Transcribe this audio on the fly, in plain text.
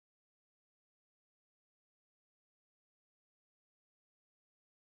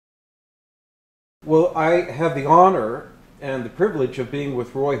Well, I have the honor and the privilege of being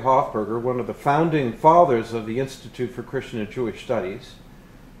with Roy Hoffberger, one of the founding fathers of the Institute for Christian and Jewish Studies,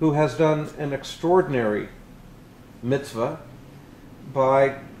 who has done an extraordinary mitzvah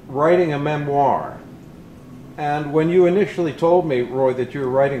by writing a memoir. And when you initially told me, Roy, that you were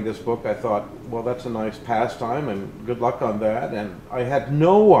writing this book, I thought, well, that's a nice pastime and good luck on that. And I had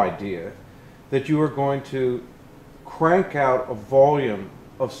no idea that you were going to crank out a volume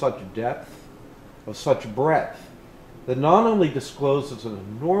of such depth, of such breadth, that not only discloses an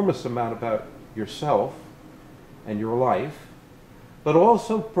enormous amount about yourself and your life, but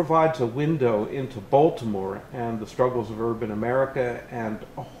also provides a window into Baltimore and the struggles of urban America and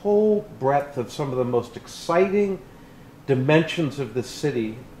a whole breadth of some of the most exciting dimensions of the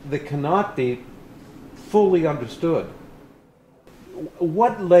city that cannot be fully understood.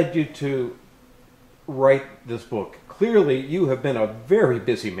 What led you to write this book? Clearly, you have been a very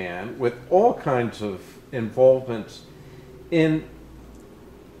busy man with all kinds of involvements in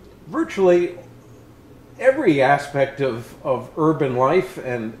virtually every aspect of urban life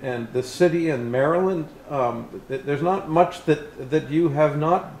and the city in Maryland. There's not much that you have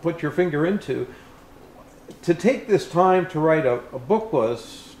not put your finger into. To take this time to write a book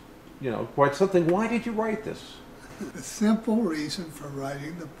was, quite something. Why did you write this? The simple reason for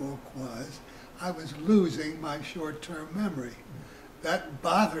writing the book was I was losing my short-term memory. That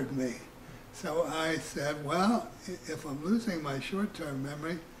bothered me. So I said, well, if I'm losing my short-term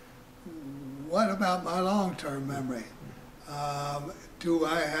memory, what about my long-term memory? Do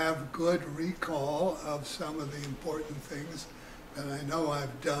I have good recall of some of the important things that I know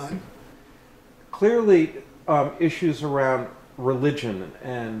I've done? Clearly, issues around religion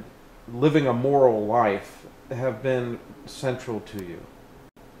and living a moral life have been central to you.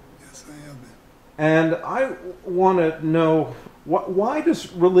 Yes, I have been. And I want to know, why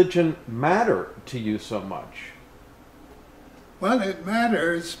does religion matter to you so much? Well, it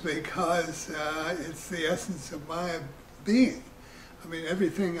matters because it's the essence of my being. I mean,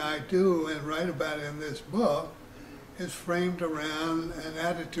 everything I do and write about in this book is framed around an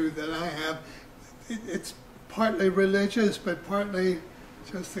attitude that I have. It's partly religious, but partly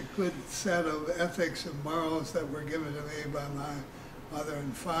just a good set of ethics and morals that were given to me by my mother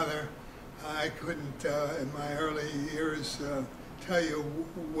and father. I couldn't, in my early years, tell you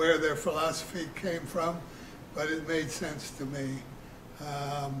where their philosophy came from, but it made sense to me.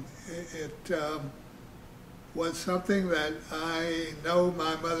 It was something that I know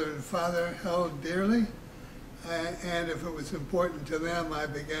my mother and father held dearly, and if it was important to them, I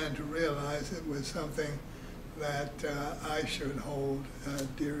began to realize it was something that I should hold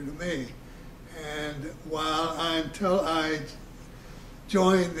dear to me. And until I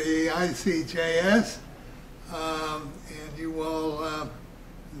joined the ICJS, and you all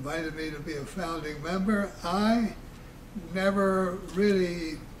invited me to be a founding member, I never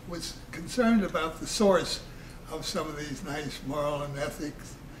really was concerned about the source of some of these nice moral and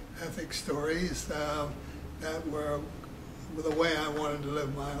ethic stories that were the way I wanted to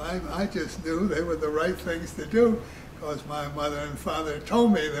live my life. I just knew they were the right things to do because my mother and father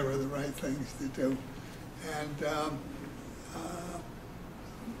told me they were the right things to do. And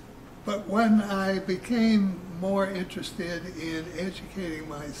but when I became more interested in educating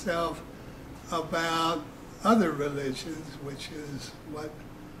myself about other religions, which is what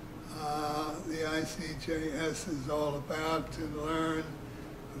the ICJS is all about, to learn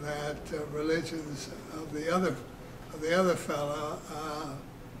that religions of the other fellow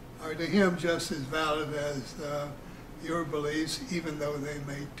are to him just as valid as your beliefs, even though they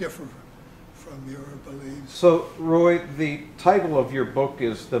may differ from your beliefs. So, Roy, the title of your book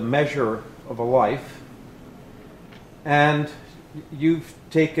is The Measure of a Life, and you've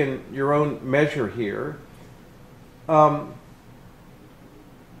taken your own measure here. How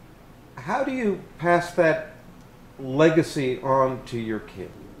do you pass that legacy on to your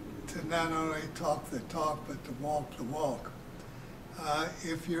kid? To not only talk the talk, but to walk the walk.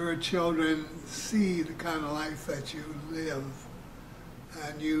 If your children see the kind of life that you live,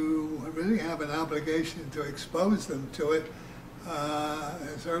 and you really have an obligation to expose them to it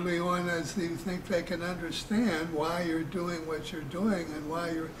as early on as you think they can understand why you're doing what you're doing and why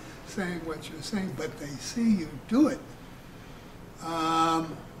you're saying what you're saying, but they see you do it.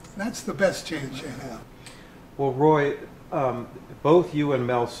 That's the best chance you have. Well, Roy, both you and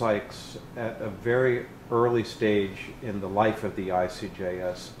Mel Sykes, at a very early stage in the life of the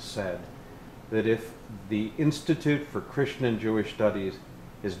ICJS, said that if the Institute for Christian and Jewish Studies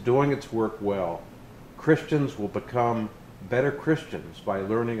is doing its work well, Christians will become better Christians by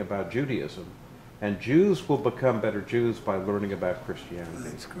learning about Judaism, and Jews will become better Jews by learning about Christianity.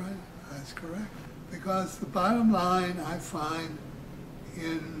 That's correct. That's correct. Because the bottom line I find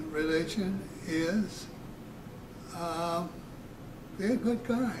in religion is be a good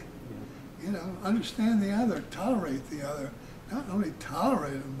guy. You know, understand the other, tolerate the other. Not only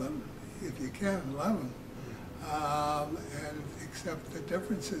tolerate them, but if you can, love them. And accept the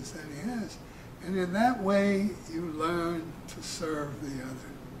differences that he has. And in that way, you learn to serve the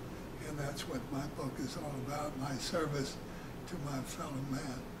other. And that's what my book is all about, my service to my fellow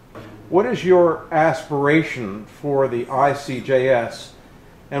man. What is your aspiration for the ICJS,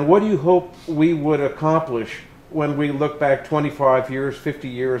 and what do you hope we would accomplish when we look back 25 years, 50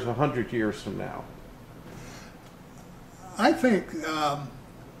 years, 100 years from now? I think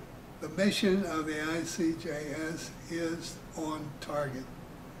the mission of the ICJS is on target.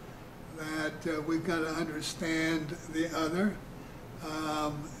 That we've got to understand the other.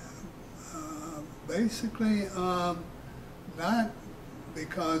 Basically, not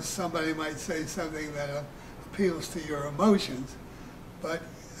because somebody might say something that appeals to your emotions, but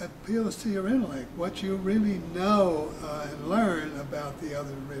appeals to your intellect, what you really know and learn about the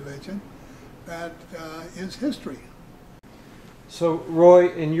other religion, that is history. So, Roy,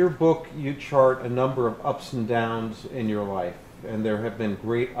 in your book, you chart a number of ups and downs in your life, and there have been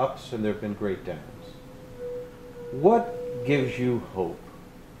great ups and there have been great downs. What gives you hope?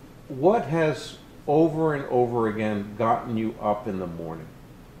 What has over and over again gotten you up in the morning?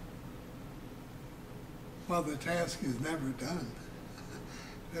 Well, the task is never done.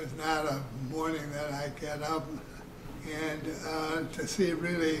 There's not a morning that I get up and to see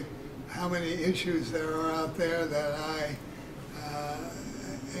really how many issues there are out there that I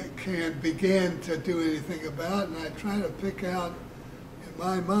can't begin to do anything about, and I try to pick out in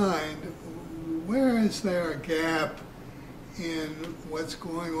my mind where is there a gap in what's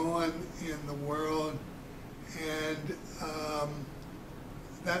going on in the world, and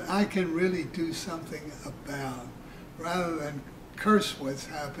that I can really do something about, rather than curse what's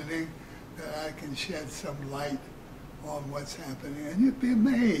happening, that I can shed some light on what's happening. And you'd be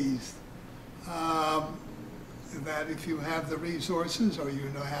amazed that if you have the resources, or you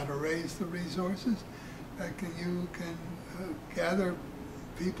know how to raise the resources, that you can gather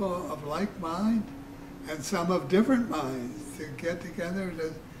people of like mind and some of different minds to get together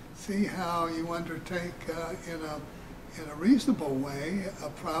to see how you undertake in a reasonable way a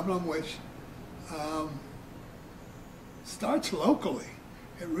problem which starts locally.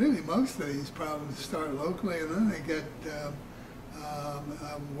 It really, most of these problems start locally, and then they get a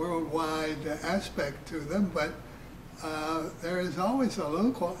worldwide aspect to them, but there is always a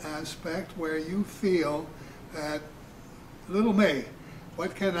local aspect where you feel that, little me,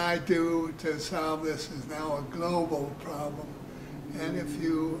 what can I do to solve this is now a global problem. And if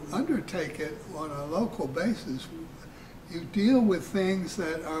you undertake it on a local basis, you deal with things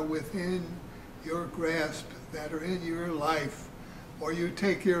that are within your grasp, that are in your life, or you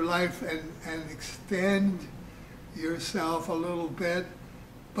take your life and extend yourself a little bit,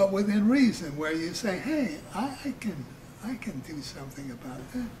 but within reason, where you say, hey, I can do something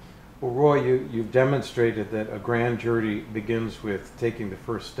about that. Well, Roy, you've demonstrated that a grand journey begins with taking the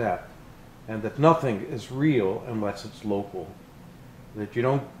first step, and that nothing is real unless it's local. That you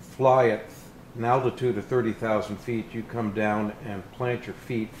don't fly at an altitude of 30,000 feet, you come down and plant your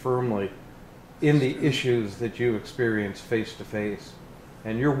feet firmly in the issues that you experience face to face.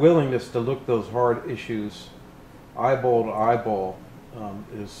 And your willingness to look those hard issues eyeball to eyeball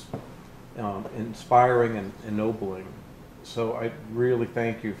is inspiring and ennobling. So I really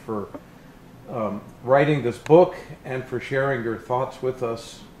thank you for writing this book and for sharing your thoughts with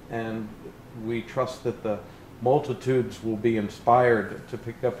us, and we trust that the multitudes will be inspired to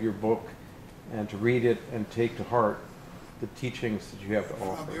pick up your book and to read it and take to heart the teachings that you have to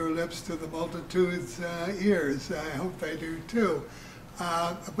offer. From your lips to the multitude's ears, I hope they do too.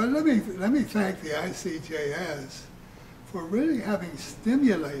 But let me thank the ICJS for really having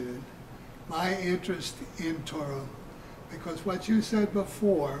stimulated my interest in Torah, because what you said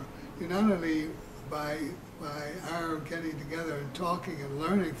before, you not only by our getting together and talking and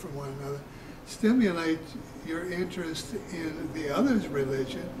learning from one another, stimulate your interest in the other's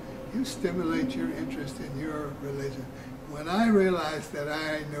religion, you stimulate your interest in your religion. When I realized that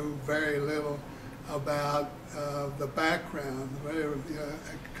I knew very little about the background,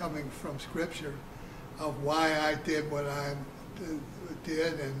 coming from Scripture, of why I did what I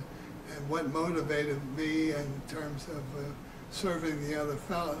did and what motivated me in terms of serving the other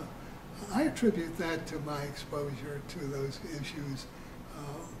fellow, I attribute that to my exposure to those issues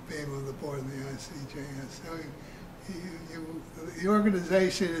being on the board of the ICJS. So the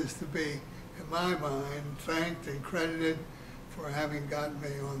organization is to be, in my mind, thanked and credited for having gotten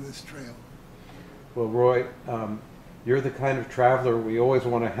me on this trail. Well, Roy, you're the kind of traveler we always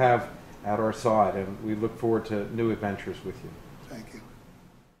want to have at our side, and we look forward to new adventures with you. Thank you.